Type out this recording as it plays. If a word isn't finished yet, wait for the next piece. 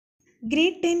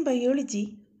Grade 10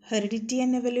 Biology, Heredity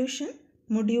and Evolution,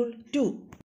 Module 2.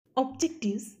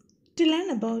 Objectives: to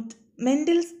learn about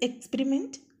Mendel's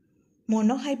experiment,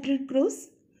 monohybrid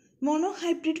growth,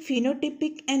 monohybrid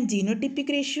phenotypic and genotypic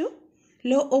ratio,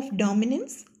 law of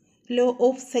dominance, law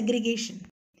of segregation.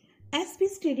 As we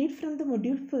studied from the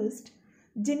module first,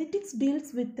 genetics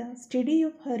deals with the study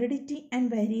of heredity and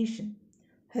variation.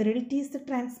 Heredity is the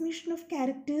transmission of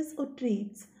characters or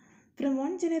traits from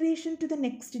one generation to the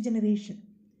next generation.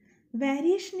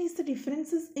 Variation is the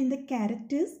differences in the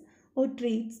characters or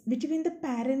traits between the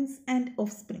parents and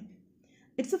offspring.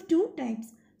 It's of two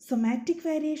types, somatic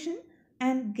variation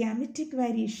and gametic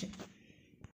variation.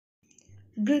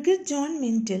 Gregor John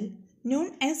Mendel,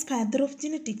 known as father of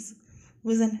genetics,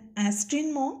 was an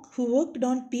Austrian monk who worked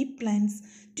on pea plants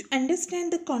to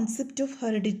understand the concept of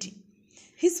heredity.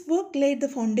 His work laid the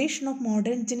foundation of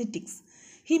modern genetics.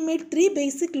 He made three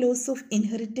basic laws of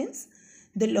inheritance: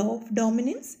 the law of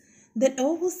dominance, the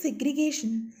law of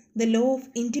segregation, the law of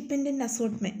independent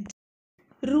assortment.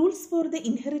 Rules for the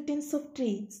inheritance of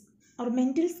traits are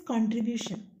Mendel's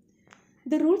contribution.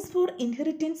 The rules for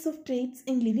inheritance of traits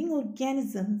in living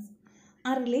organisms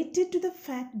are related to the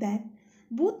fact that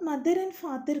both mother and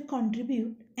father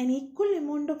contribute an equal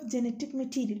amount of genetic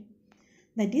material,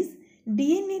 that is,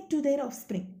 DNA, to their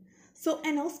offspring. So,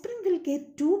 an offspring will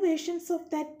get two versions of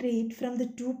that trait from the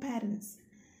two parents.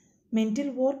 Mendel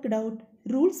worked out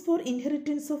rules for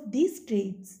inheritance of these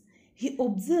traits. He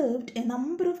observed a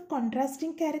number of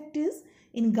contrasting characters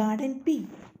in garden pea.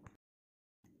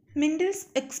 Mendel's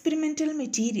experimental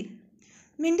material.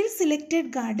 Mendel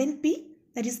selected garden pea,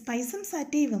 that is Pisum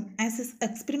sativum, as his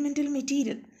experimental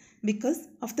material because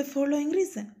of the following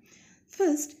reason.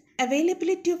 First,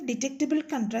 availability of detectable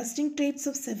contrasting traits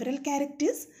of several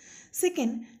characters.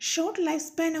 Second, short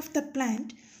lifespan of the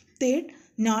plant. Third,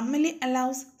 normally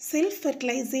allows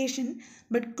self-fertilization,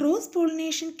 but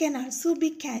cross-pollination can also be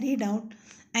carried out.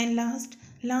 And last,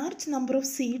 large number of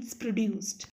seeds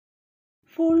produced.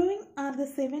 Following are the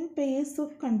 7 pairs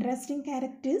of contrasting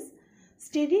characters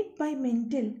studied by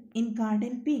Mendel in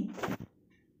garden pea.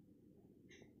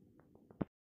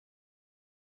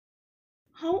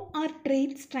 How are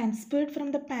traits transferred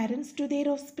from the parents to their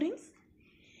offsprings?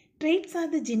 Traits are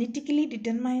the genetically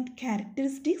determined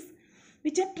characteristics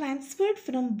which are transferred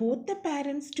from both the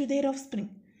parents to their offspring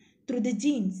through the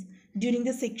genes during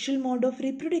the sexual mode of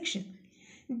reproduction.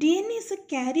 DNA is a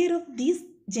carrier of this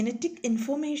genetic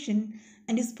information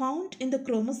and is found in the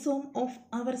chromosome of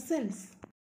our cells.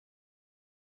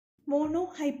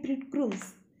 Monohybrid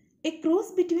cross. A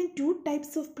cross between two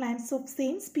types of plants of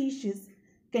same species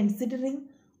considering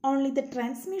only the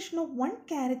transmission of one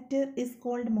character is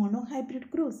called monohybrid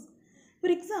cross. For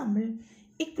example,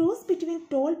 a cross between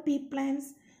tall pea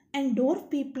plants and dwarf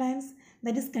pea plants,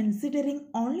 that is considering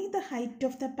only the height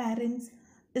of the parents,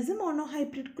 is a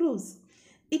monohybrid cross.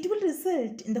 It will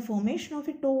result in the formation of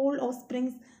a tall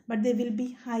offspring, but they will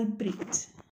be hybrid.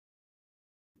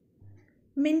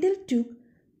 Mendel took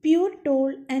pure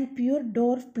tall and pure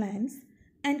dwarf plants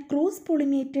and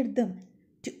cross-pollinated them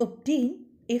to obtain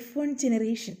F1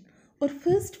 generation or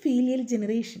first filial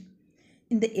generation.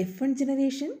 In the F1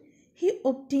 generation, he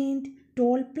obtained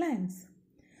tall plants.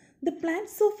 The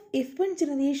plants of F1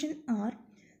 generation are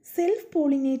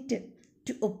self-pollinated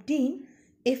to obtain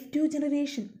F2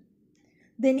 generation.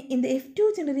 Then in the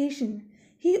F2 generation,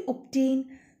 he obtained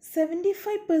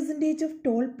 75% of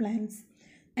tall plants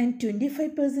and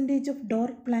 25% of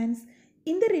dwarf plants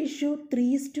in the ratio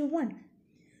 3:1.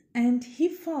 And he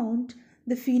found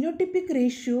the phenotypic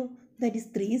ratio, that is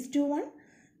 3:1,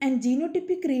 and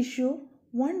genotypic ratio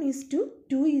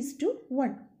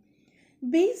 1:2:1.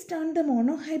 Based on the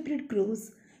monohybrid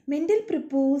growth, Mendel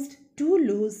proposed two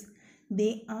laws.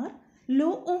 They are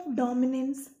law of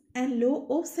dominance and law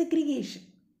of segregation.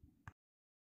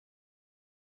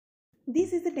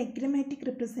 This is a diagrammatic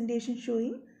representation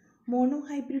showing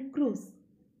monohybrid cross,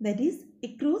 that is a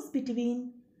cross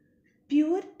between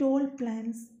pure tall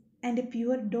plants and a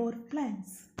pure dwarf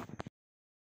plants.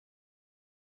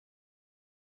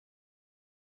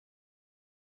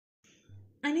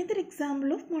 Another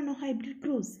example of monohybrid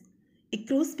cross, a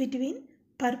cross between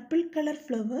purple color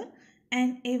flower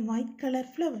and a white color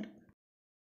flower.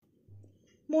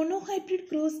 Monohybrid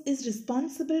cross is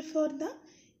responsible for the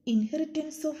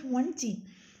inheritance of one gene.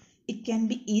 It can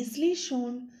be easily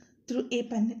shown through a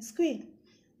Punnett square.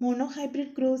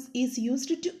 Monohybrid cross is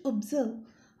used to observe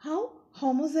how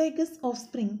homozygous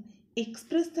offspring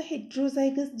express the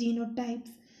heterozygous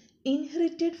genotypes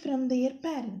inherited from their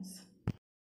parents.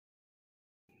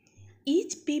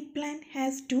 Each pea plant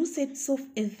has two sets of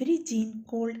every gene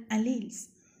called alleles.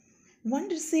 one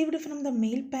received from the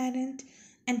male parent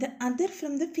and the other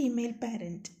from the female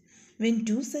parent. When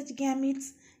two such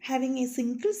gametes having a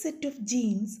single set of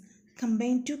genes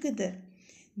combine together,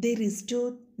 they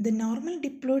restore the normal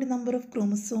diploid number of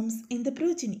chromosomes in the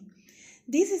progeny.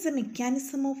 This is a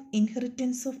mechanism of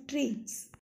inheritance of traits.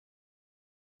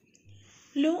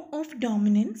 Law of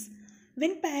dominance.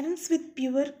 When parents with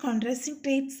pure contrasting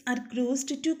traits are crossed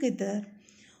together,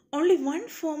 only one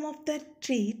form of that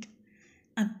trait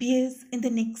appears in the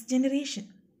next generation.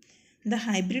 The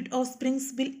hybrid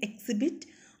offsprings will exhibit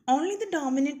only the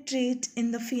dominant trait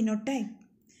in the phenotype.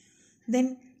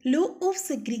 Then, law of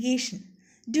segregation.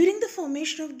 During the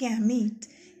formation of gamete,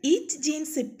 each gene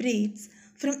separates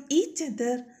from each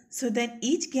other so that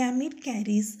each gamete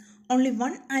carries only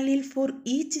one allele for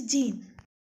each gene.